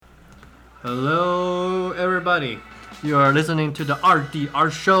Hello, everybody. You are listening to the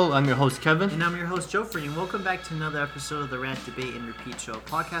RDR Show. I'm your host, Kevin. And I'm your host, Joffrey, and welcome back to another episode of the Rant, Debate, and Repeat Show, a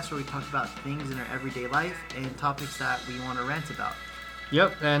podcast where we talk about things in our everyday life and topics that we want to rant about.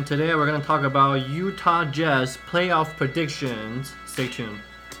 Yep, and today we're going to talk about Utah Jazz playoff predictions. Stay tuned.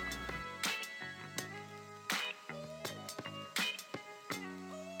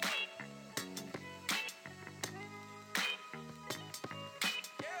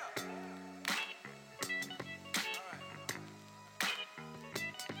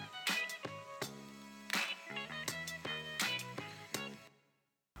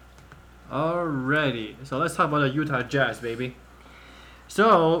 Alrighty, so let's talk about the Utah Jazz, baby.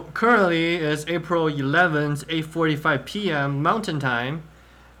 So currently it's April 11th, 8:45 p.m. Mountain Time.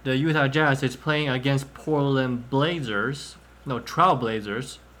 The Utah Jazz is playing against Portland Blazers,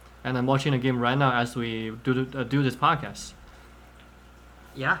 Trailblazers, and I'm watching the game right now as we do this podcast.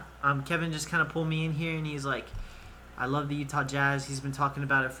 Yeah, Kevin just kind of pulled me in here, and he's like, I love the Utah Jazz. He's been talking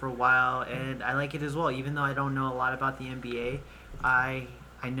about it for a while, and I like it as well. Even though I don't know a lot about the NBA,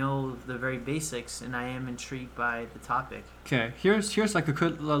 I know the very basics, and I am intrigued by the topic. Okay, here's like a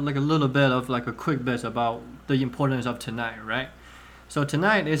little bit of like a quick bit about the importance of tonight, right? So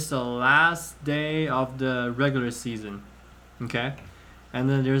tonight is the last day of the regular season, okay? And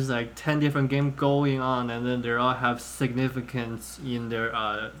then there's like 10 different games going on, and then they all have significance in their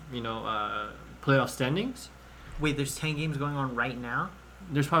playoff standings. Wait, there's 10 games going on right now?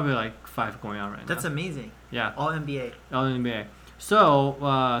 There's probably like 5 going on right now. That's amazing. Yeah. All NBA. All NBA.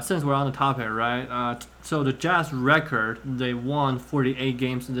 So, since we're on the topic, right? So the Jazz record, they won 48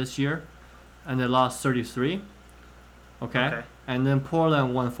 games this year, and they lost 33. Okay. And then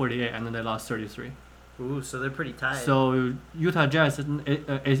Portland won 48, and then they lost 33. Ooh, so they're pretty tight. So Utah Jazz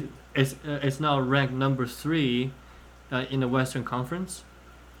is now ranked number 3 in the Western Conference,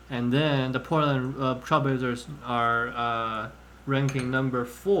 and then the Portland Trailblazers are ranking number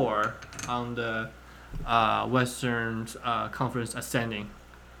 4 on the Western Conference ascending.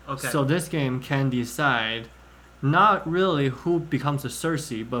 Okay. So this game can decide not really who becomes the 3rd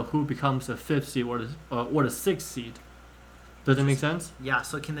seed, but who becomes the 5th seed or the 6th seed. Does that make sense? Yeah.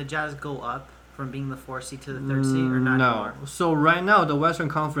 So can the Jazz go up from being the 4th seed to the 3rd seed, or not? No. Anymore? So right now, the Western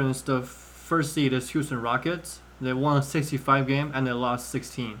Conference, the 1st seed is Houston Rockets. They won 65 games and they lost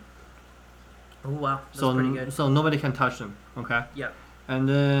 16. Oh wow, that's pretty good. So nobody can touch them. Okay. Yep. And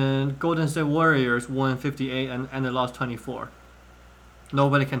then Golden State Warriors won 58 and they lost 24.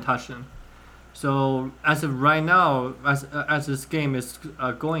 Nobody can touch them. So as of right now, as this game is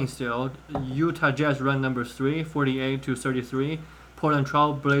going still, Utah Jazz ranked number 3, 48 to 33. Portland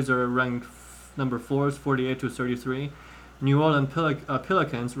Trail Blazer ranked number 4, 48 to 33. New Orleans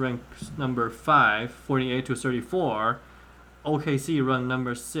Pelicans ranked number 5, 48 to 34. OKC ranked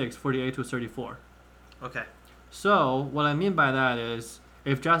number 6, 48 to 34. Okay. So what I mean by that is,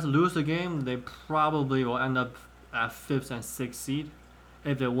 if Jazz lose the game, they probably will end up at 5th and 6th seed.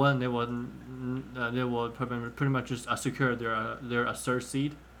 If they win, they will pretty much just secure their 3rd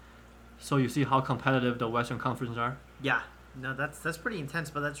seed. So you see how competitive the Western Conference are. Yeah. No, that's pretty intense,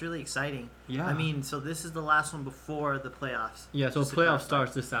 but that's really exciting. Yeah. I mean, so this is the last one before the playoffs. Yeah. So playoff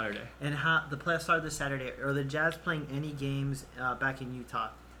starts this Saturday. And how the playoffs start this Saturday? Are the Jazz playing any games back in Utah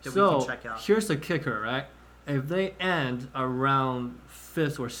that So we can check out? here's the kicker, right? If they end around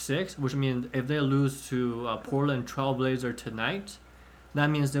 5th or 6th, which means if they lose to Portland Trailblazer tonight,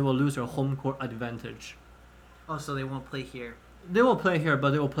 that means they will lose their home court advantage. Oh, so they won't play here. They will play here, but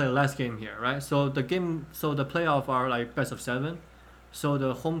they will play less game here, right? So the playoff are like best of 7. So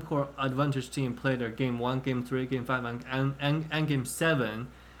the home court advantage team play their game 1, game 3, game 5, and game 7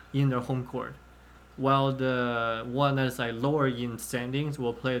 in their home court, while the one that's like lower in standings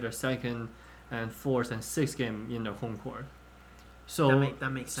will play their 2nd and 4th and 6th game in their home court. So that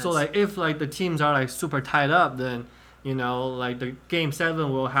makes sense. So like if like the teams are like super tied up, then like the game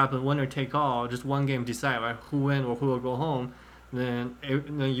 7 will happen winner take all, just one game decide, right, who win or who will go home. Then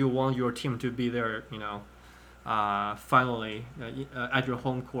you want your team to be there, finally at your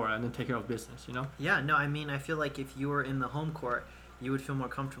home court and then take care of business, Yeah, no, I mean, I feel like if you were in the home court, you would feel more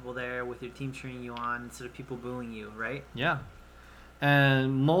comfortable there with your team cheering you on instead of people booing you, right? Yeah.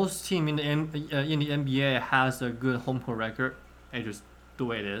 And most team in the NBA has a good home court record. It's just the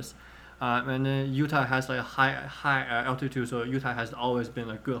way it is. And then Utah has like high altitude, so Utah has always been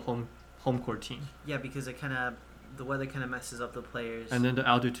a good home court team. Yeah, because it kind of the weather kind of messes up the players. And then the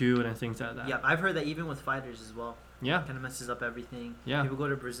altitude and things like that. Yeah, I've heard that even with fighters as well. Yeah. Kind of messes up everything. Yeah. People go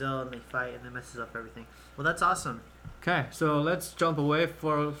to Brazil and they fight and it messes up everything. Well, that's awesome. Okay, so let's jump away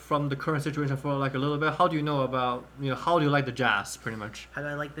from the current situation for like a little bit. How do you know about, how do you like the Jazz, pretty much? How do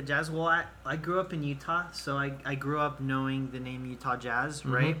I like the Jazz? Well, I grew up in Utah, so I grew up knowing the name Utah Jazz,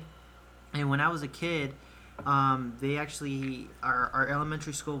 right? And when I was a kid, they actually, our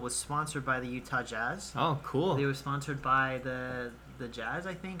elementary school was sponsored by the Utah Jazz. Oh, cool. They were sponsored by the Jazz,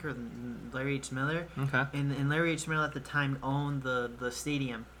 I think, or Larry H. Miller. Okay. And Larry H. Miller at the time owned the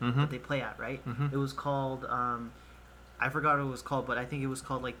stadium that they play at, right? It was called, I forgot what it was called, but I think it was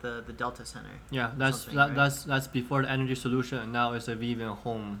called like the Delta Center. Yeah, that's before the Energy Solution, and now it's a Vivint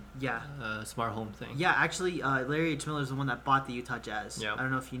Home. Yeah. Smart home thing. Yeah, actually, Larry H. Miller is the one that bought the Utah Jazz. Yeah. I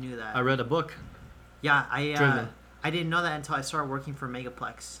don't know if you knew that. I read a book. Yeah, Driven. I didn't know that until I started working for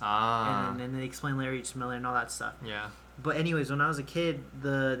Megaplex. Ah. And then they explained Larry H. Miller and all that stuff. Yeah. But anyways, when I was a kid,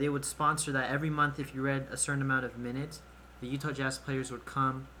 they would sponsor that every month. If you read a certain amount of minutes, the Utah Jazz players would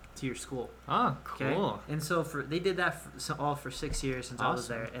come to your school. Ah, cool. Okay? And so they did that all for 6 years since I was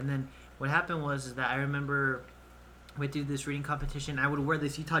there. And then what happened was that I remember we'd do this reading competition. I would wear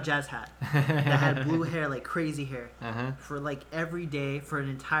this Utah Jazz hat that had blue hair, like crazy hair, for like every day for an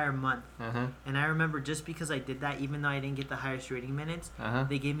entire month. And I remember just because I did that, even though I didn't get the highest reading minutes,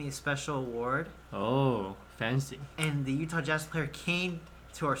 they gave me a special award. Oh, fancy. And the Utah Jazz player came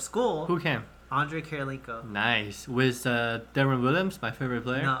to our school. Who came? Andre Karolinko. Nice. With Darren Williams, my favorite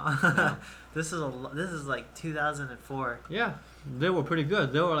player. No. This is like 2004. Yeah, they were pretty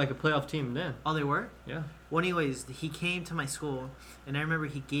good. They were like a playoff team then. Oh, they were? Yeah. Well, anyways, he came to my school, and I remember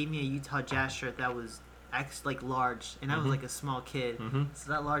he gave me a Utah Jazz shirt that was like large, and I was like a small kid,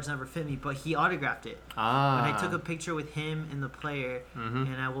 so that large never fit me. But he autographed it. Ah. And I took a picture with him and the player,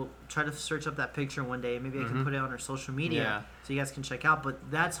 and I will try to search up that picture one day. Maybe I can put it on our social media so you guys can check out. But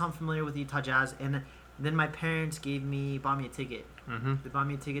that's how I'm familiar with Utah Jazz. And then my parents bought me a ticket. They bought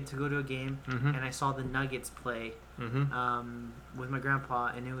me a ticket to go to a game, and I saw the Nuggets play with my grandpa,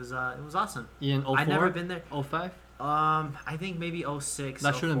 and it was awesome. In 04? I'd never been there. 05? I think maybe 06.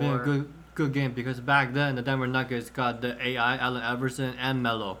 That shouldn't be a good game because back then the Denver Nuggets got the AI, Allen Iverson, and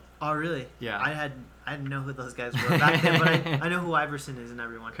Melo. Oh really? Yeah. I didn't know who those guys were back then, but I know who Iverson is and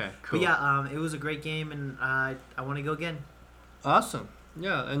everyone. Okay, cool. But yeah, it was a great game, and I want to go again. Awesome.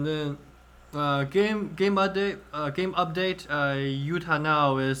 Yeah, and then game update. Utah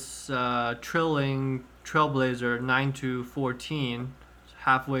now is trailing Trailblazer 9-14,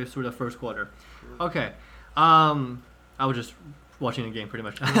 halfway through the first quarter. Okay. I was just watching the game pretty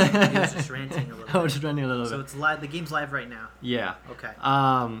much. He was just ranting a little bit. I was just ranting a little bit. So it's live. The game's live right now. Yeah. Okay.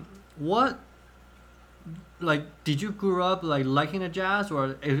 What? Like, did you grow up like liking the Jazz,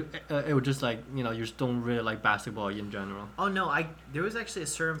 or it was just like you just don't really like basketball in general? Oh no, there was actually a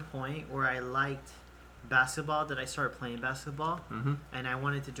certain point where I liked basketball that I started playing basketball, and I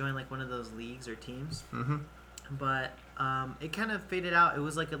wanted to join like one of those leagues or teams. But it kind of faded out. It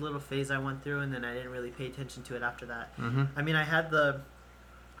was like a little phase I went through, and then I didn't really pay attention to it after that. I mean, I had the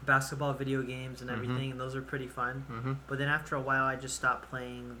basketball video games and everything, and those were pretty fun. But then after a while, I just stopped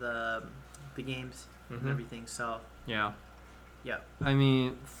playing the games and everything. So yeah. I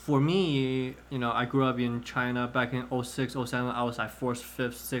mean, for me, I grew up in China back in 06, 07. I was like 4th,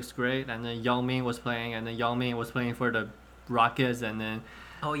 5th, 6th grade, and then Yao Ming was playing, and then Yao Ming was playing for the Rockets, and then.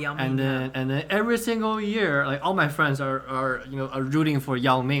 Oh, Yao Ming. And then every single year, like all my friends are rooting for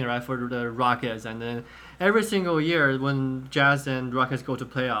Yao Ming, right, for the Rockets, and then every single year when Jazz and Rockets go to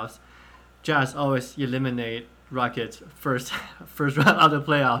playoffs, Jazz always eliminate Rockets first round of the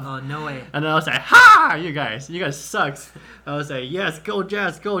playoff. Oh, no way. And then I was like, ha! You guys sucks. I was like, yes, go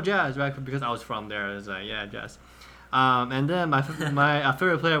Jazz, right? Because I was from there. I was like, yeah, Jazz. And then my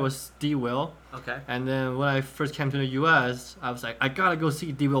favorite player was D. Will. Okay. And then when I first came to the U.S., I was like, I gotta go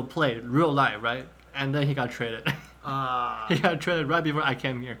see D. Will play real live, right? And then he got traded. He got traded right before I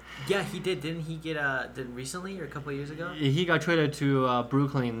came here. Yeah, he did. Didn't he get recently or a couple of years ago? He got traded to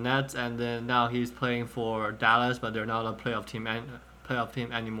Brooklyn Nets, and then now he's playing for Dallas, but they're not a playoff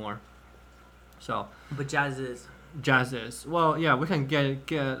team anymore. So. But Jazz is. Well, yeah, we can get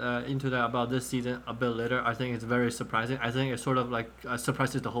into that about this season a bit later. I think it's very surprising. I think it sort of like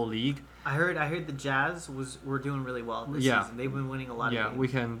surprises the whole league. I heard the Jazz were doing really well this season. They've been winning a lot of games. Yeah, we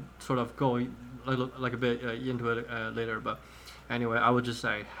can sort of go like a bit into it later. But anyway, I would just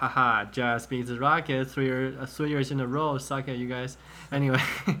say, haha, Jazz beats the Rockets 3 years in a row. Suck it, you guys. Anyway,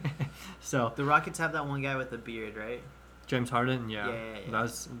 so the Rockets have that one guy with the beard, right? James Harden, yeah.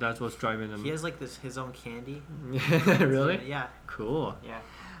 That's what's driving them. He has like his own candy. Really? Yeah. Cool. Yeah.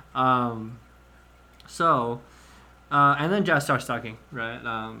 So, And then Jazz started sucking, right?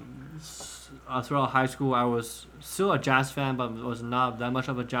 Throughout high school, I was still a Jazz fan, but was not that much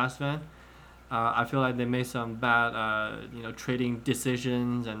of a Jazz fan. I feel like they made some bad, trading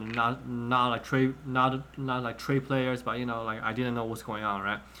decisions and not like trade players, but like I didn't know what's going on,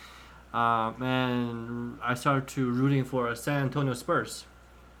 right? And I started to rooting for San Antonio Spurs.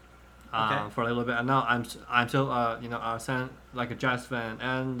 For a little bit, and now I'm still like a Jazz fan,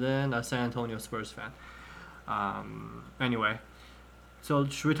 and then a San Antonio Spurs fan. Anyway, so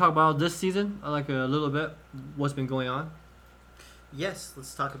should we talk about this season, like a little bit, what's been going on? Yes,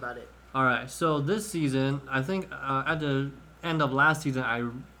 let's talk about it. All right, so this season, I think at the end of last season,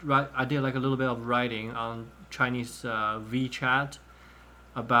 I did like a little bit of writing on Chinese WeChat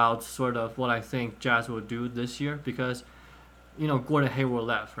about sort of what I think Jazz will do this year, because Gordon Hayward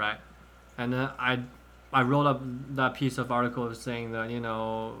left, right? And then I wrote up that piece of article saying that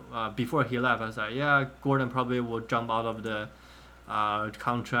before he left, I was like, yeah, Gordon probably will jump out of the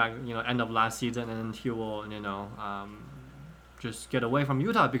contract end of last season, and he will just get away from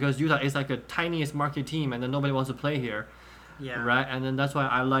Utah, because Utah is like a tiniest market team, and then nobody wants to play here. Yeah. Right. And then that's why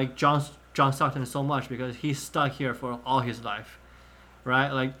I like John Stockton so much, because he's stuck here for all his life.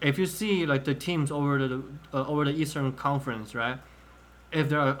 Right. Like if you see like the teams over the Eastern Conference, right? If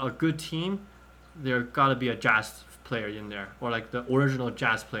they're a good team, there gotta be a Jazz player in there, or like the original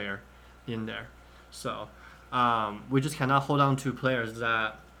Jazz player in there. So we just cannot hold on to players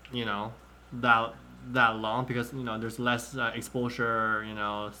that that long, because there's less exposure,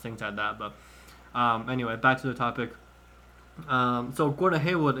 things like that. But anyway, back to the topic. So Gordon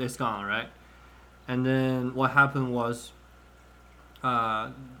Hayward is gone, right? And then what happened was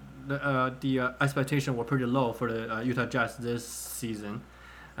the expectation were pretty low for the Utah Jazz this season,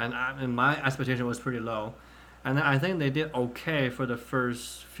 and my expectation was pretty low, and then I think they did okay for the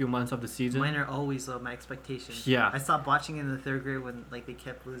first few months of the season. Mine are always low. My expectations. Yeah. I stopped watching in the third grade when they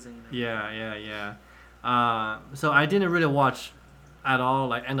kept losing. Yeah. So I didn't really watch at all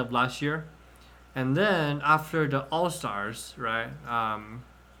like end of last year, and then after the All Stars, right?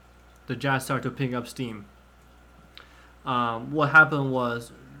 The Jazz started to pick up steam. What happened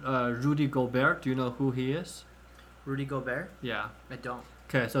was Rudy Gobert. Do you know who he is? Rudy Gobert? Yeah. I don't.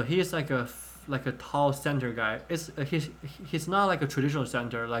 Okay, so he's like a tall center guy. He's not like a traditional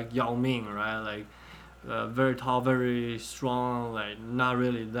center like Yao Ming, right? Like very tall, very strong, like not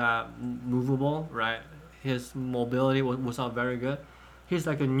really that movable, right? His mobility was not very good. He's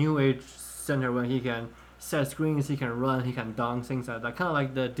like a new age center when he can set screens, he can run, he can dunk, things like that. Kind of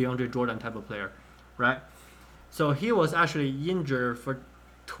like the DeAndre Jordan type of player, right? So he was actually injured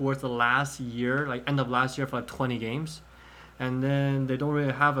towards the last year, like end of last year, for like 20 games, and then they don't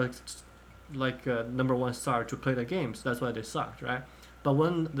really have a number one star to play the games. That's why they sucked, right? But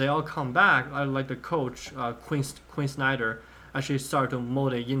when they all come back, I like the coach Quinn Snyder actually started to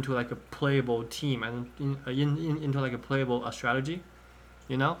mold it into like a playable team and into like a playable strategy,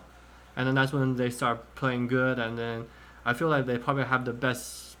 and then that's when they start playing good, and then I feel like they probably have the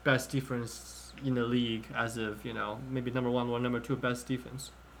best defense in the league as of maybe number one or number two best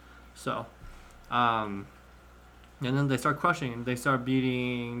defense. So, and then they start crushing. They start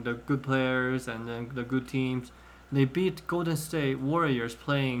beating the good players and then the good teams. They beat Golden State Warriors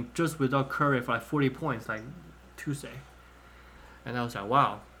playing just without Curry for like 40 points like Tuesday. And I was like,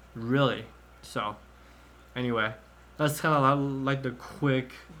 wow, really? So, anyway, that's kind of like the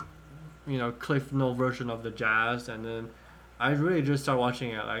quick, Cliff Note version of the Jazz. And then I really just started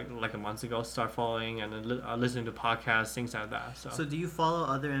watching it like a month ago, start following and then listening to podcasts, things like that. So do you follow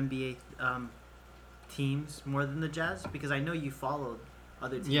other NBA teams more than the Jazz? Because I know you followed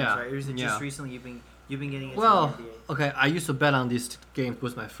other teams, right? Or is it just recently you've been getting into the NBA? Okay, I used to bet on these games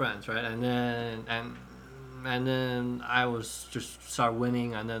with my friends, right? And then I was just start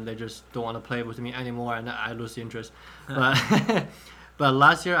winning, and then they just don't want to play with me anymore, and I lose interest. But but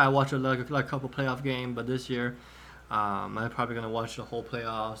last year I watched a couple playoff games, but this year I'm probably gonna watch the whole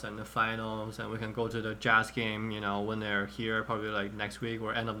playoffs and the finals, and we can go to the Jazz game, when they're here, probably like next week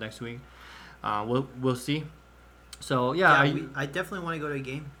or end of next week. We'll see. So I definitely want to go to a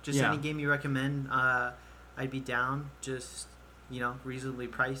game. Just any game you recommend, I'd be down. Just reasonably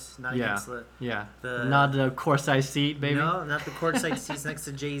priced, not against the not the courtside seat, baby. No, not the courtside seats next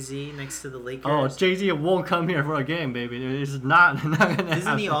to Jay-Z, next to the Lakers. Oh, Jay-Z won't come here for a game, baby. It's not gonna happen.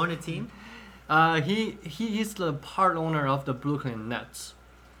 Doesn't he own a team? He's the part owner of the Brooklyn Nets.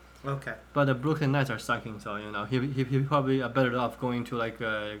 Okay. But the Brooklyn Nets are sucking, so he probably better off going to like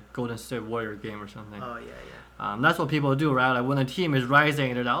a Golden State Warrior game or something. Oh yeah. That's what people do, right? Like when a team is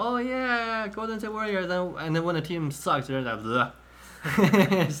rising, they're like, oh yeah, Golden State Warriors. And then when a team sucks, they're like, bleh.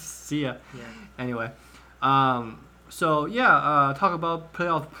 See ya. Yeah. Anyway, So yeah, talk about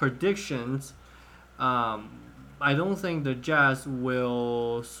playoff predictions. I don't think the Jazz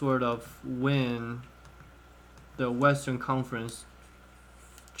will sort of win the Western Conference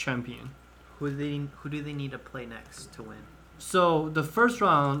champion. Who do they need to play next to win? So the first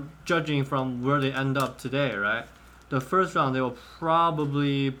round, judging from where they end up today, right? The first round they will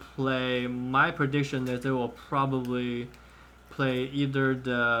probably play. My prediction is they will probably play either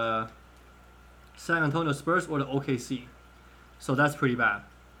the San Antonio Spurs or the OKC. So that's pretty bad.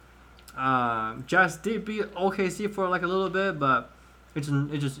 Jazz did beat OKC for like a little bit, but it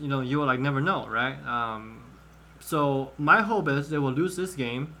just you will like never know, right? So my hope is they will lose this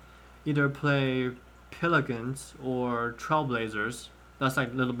game, either play Pelicans or Trailblazers. That's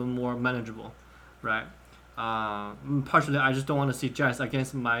like a little bit more manageable, right? Partially, I just don't want to see Jazz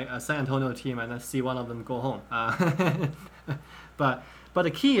against my San Antonio team and then see one of them go home. But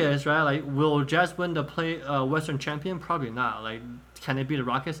the key is, right, like, will Jazz win the Western champion? Probably not. Like, can they beat the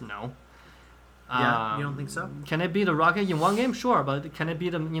Rockets? No. Yeah, you don't think so? Can it beat the Rockets in one game? Sure, but can it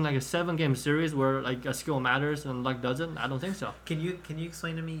beat them in like a 7-game series where like a skill matters and luck doesn't? I don't think so. Can you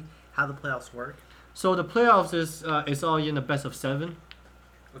explain to me how the playoffs work? So the playoffs is all in the best of 7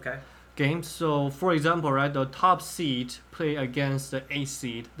 Okay. games. So for example, right, the top seed play against the 8th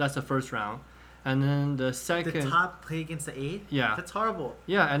seed. That's the first round, and then the second. The top play against the 8th? Yeah. That's horrible.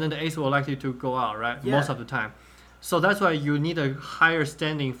 Yeah, and then the 8th will likely to go out, right? Yeah. Most of the time. So that's why you need a higher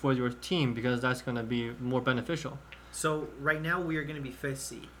standing for your team because that's gonna be more beneficial. So right now we are going to be 5th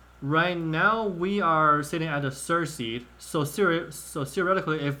seed. Right now we are sitting at the 3rd seed. So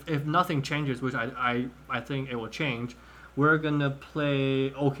theoretically, if nothing changes, which I think it will change, we're gonna play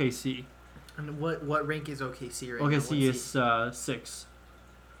OKC. And what rank is OKC right now? OKC What is seed? 6.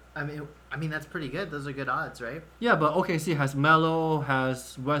 I mean that's pretty good. Those are good odds, right? Yeah, but OKC has Melo,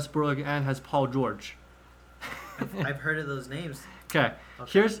 has Westbrook, and has Paul George. I've heard of those names. Okay,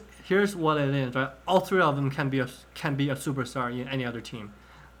 Okay. here's what it is. Right, all 3 of them can be a superstar in any other team,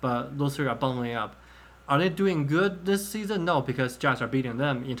 but those 3 are bundling up. Are they doing good this season? No, because Jazz are beating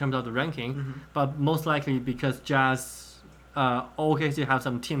them in terms of the ranking, Mhm. but most likely because Jazz, OKC have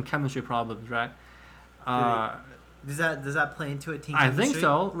some team chemistry problems, right? Does that play into a team? I think chemistry?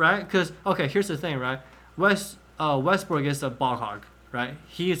 so, right? Because okay, here's the thing, right? Westbrook is a ball hog, right?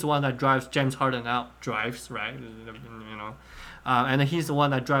 He's the one that drives James Harden out, right? And then he's the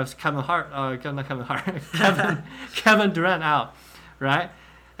one that drives Kevin Durant out, right?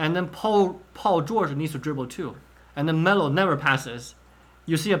 And then Paul George needs to dribble too, and then Melo never passes.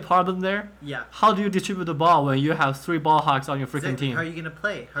 You see a problem there? Yeah. How do you distribute the ball when you have 3 ball hogs on your freaking team? How are you going to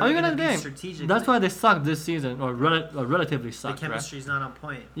play? How are you gonna be game? strategic? That's why they suck this season, or relatively the suck, right? chemistry's not on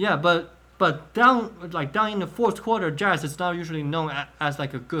point. Yeah, but down in the 4th quarter, Jazz is not usually known as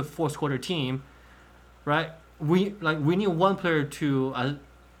like a good 4th quarter team, right? We need one player to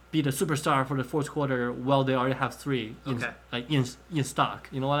be the superstar for the 4th quarter while they already have 3 in stock.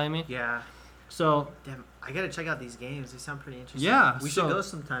 You know what I mean? Yeah. So Damn, I gotta check out these games. They sound pretty interesting. Yeah, we so- should go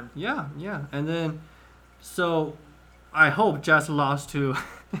sometime. yeah, and then so I hope Jazz lost to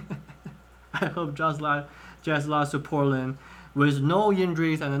I hope Jazz lost to Portland with no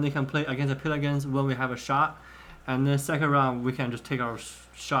injuries, and then they can play against the Pelicans when we have a shot, and then second round we can just take our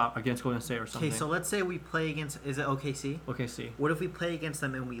shot against Golden State or something. Okay, so let's say we play against. Is it OKC? OKC. What if we play against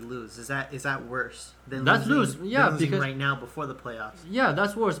them and we lose? Is that worse than That's losing, yeah, than losing because- right now before the playoffs? Yeah,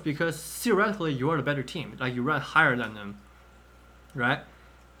 that's worse because theoretically you are the better team. Like you rank higher than them, right?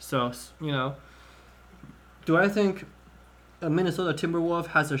 So do I think a Minnesota Timberwolves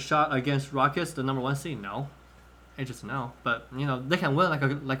has a shot against Rockets, the number 1 seed? No, it's just no. But they can win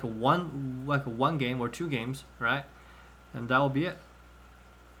like a one game or 2 games, right? And that will be it.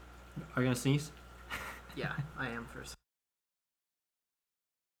 Are you gonna sneeze? Yeah, I am first.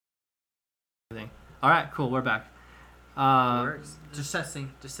 All right, cool. We're back. Works. Just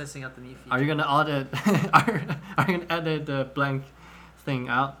testing out the new feature. Are you gonna audit? are you gonna edit the blank thing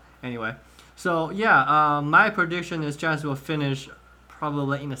out? Anyway, so yeah, my prediction is Jazz will finish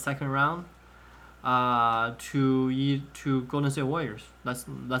probably in the 2nd round. To Golden State Warriors. That's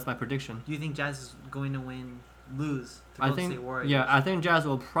my prediction. Do you think Jazz is going to lose to I Golden think State Warriors? yeah, I think Jazz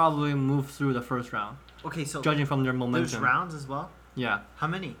will probably move through the 1st round, Okay, so judging from their there's momentum. rounds as well. Yeah. How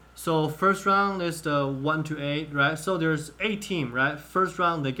many? So 1st round is the 1 to 8, right? So there's 8 teams, right? 1st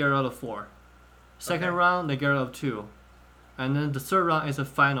round they get out of 4. 2nd Okay. round they get out of 2, and then the 3rd round is a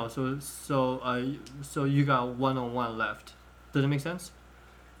final. So you got 1-on-1 left. Does it make sense?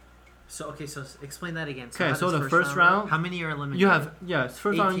 So explain that again. Okay, how so does the first work? round, how many are eliminated? You have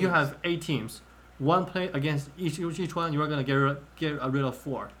first 8 round you teams. have 8 teams. One play against each one. You are gonna get rid of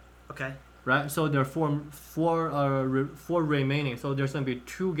 4. Okay. right? So there are four remaining. So there's gonna be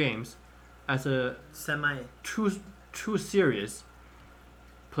 2 games, as a two series,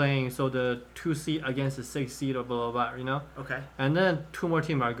 playing. So the 2 seed against the 6 seed or blah blah blah, Okay. And then 2 more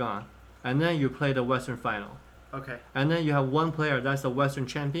teams are gone, and then you play the Western final, Okay. and then you have one player that's the Western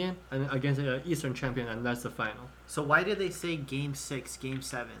champion and against the Eastern champion, and that's the final. So why did they say game 6, game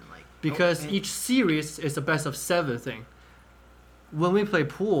 7? Like Because each series is a best of 7 thing. When we play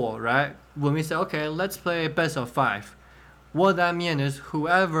pool, right? When we say, okay, let's play best of 5, what that means is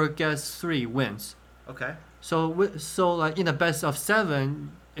whoever gets 3 wins. Okay. So like in the best of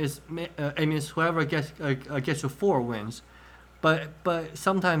 7 it means whoever gets to 4 wins. But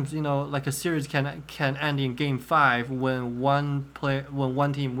sometimes like a series can end in game 5 when one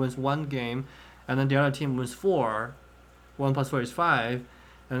team wins 1 game, and then the other team wins 4. 1 plus 4 is 5,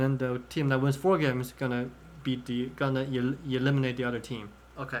 and then the team that wins 4 games is gonna eliminate the other team.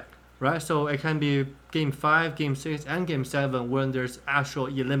 Okay. Right. So it can be game 5, game 6, and game 7 when there's actual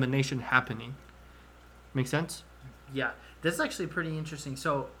elimination happening. Make sense? Yeah, that's actually pretty interesting.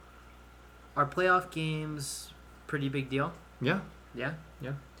 So, are playoff games pretty big deal? Yeah. Yeah.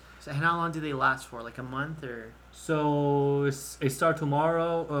 Yeah. So, and how long do they last for? Like a month or? So it starts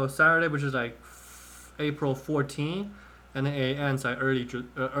tomorrow, Saturday, which is like April 14, and then it ends like early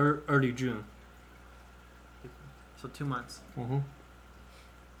June. So 2 months. Mm-hmm.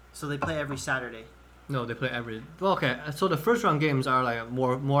 So they play every Saturday. No, they play every. Well, okay, so the first round games are like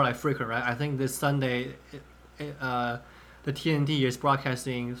more like frequent, right? I think this Sunday, the TNT is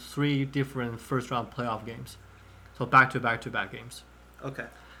broadcasting 3 different first round playoff games, so back to back games. Okay.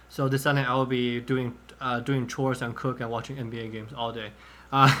 So this Sunday I will be doing chores and cook and watching NBA games all day.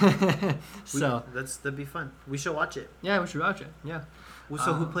 That'd be fun. We should watch it. Yeah, we should watch it. Yeah.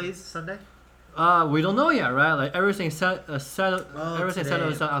 So who plays Sunday? We don't know yet, right? Like everything settled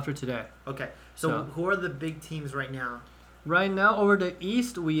after today. Okay. So who are the big teams right now? Right now, over the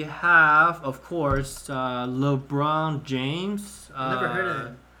East, we have, of course, LeBron James. Never heard of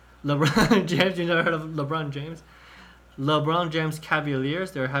him. LeBron James. You never heard of LeBron James? LeBron James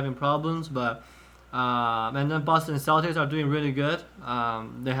Cavaliers. They're having problems, but and then Boston Celtics are doing really good.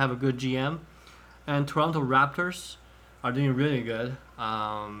 They have a good GM, and Toronto Raptors are doing really good.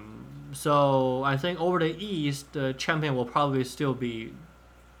 So I think over the East, the champion will probably still be.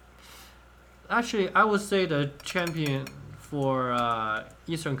 Actually, I would say the champion for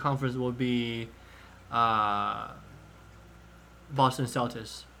Eastern Conference will be Boston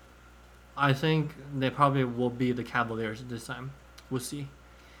Celtics. I think they probably will be the Cavaliers this time. We'll see.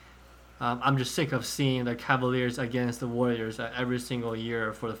 I'm just sick of seeing the Cavaliers against the Warriors every single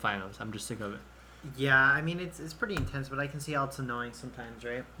year for the finals. I'm just sick of it. Yeah, I mean it's pretty intense, but I can see how it's annoying sometimes,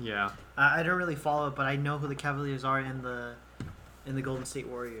 right? Yeah. I don't really follow it, but I know who the Cavaliers are in the Golden State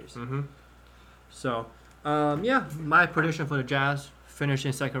Warriors. Mm-hmm. So, yeah, my prediction for the Jazz: finish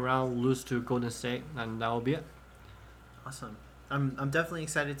in second round, lose to Golden State, and that will be it. Awesome. I'm definitely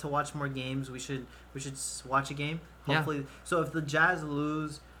excited to watch more games. We should watch a game. Hopefully. Yeah. So if the Jazz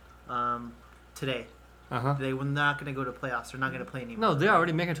lose today, they're not going to go to playoffs. They're not going to play anymore. No, they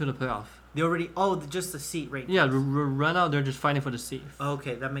already make it to the playoff. They already just the seat right now. Yeah, right now they're just fighting for the seat.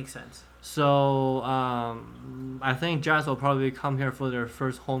 Okay, that makes sense. So I think Jazz will probably come here for their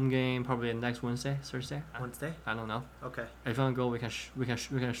first home game probably next Thursday. Wednesday? I don't know. Okay. If you want to go, we can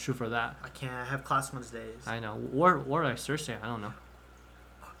shoot for that. I can't. I have class Wednesdays. I know. Or like Thursday. I don't know.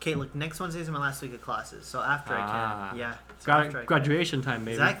 Okay, look, next Wednesday is my last week of classes, so after I can. Yeah. So graduation time,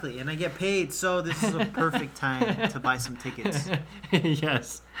 maybe. Exactly, and I get paid, so this is a perfect time to buy some tickets.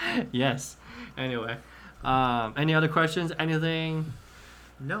 Yes. Anyway, any other questions? Anything?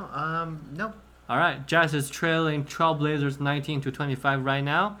 No. No. All right. Jazz is trailing Trailblazers 19-25 right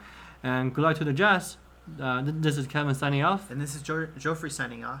now, and good luck to the Jazz. This is Kevin signing off, and this is Joffrey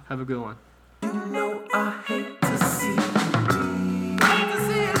signing off. Have a good one. You know I hate to see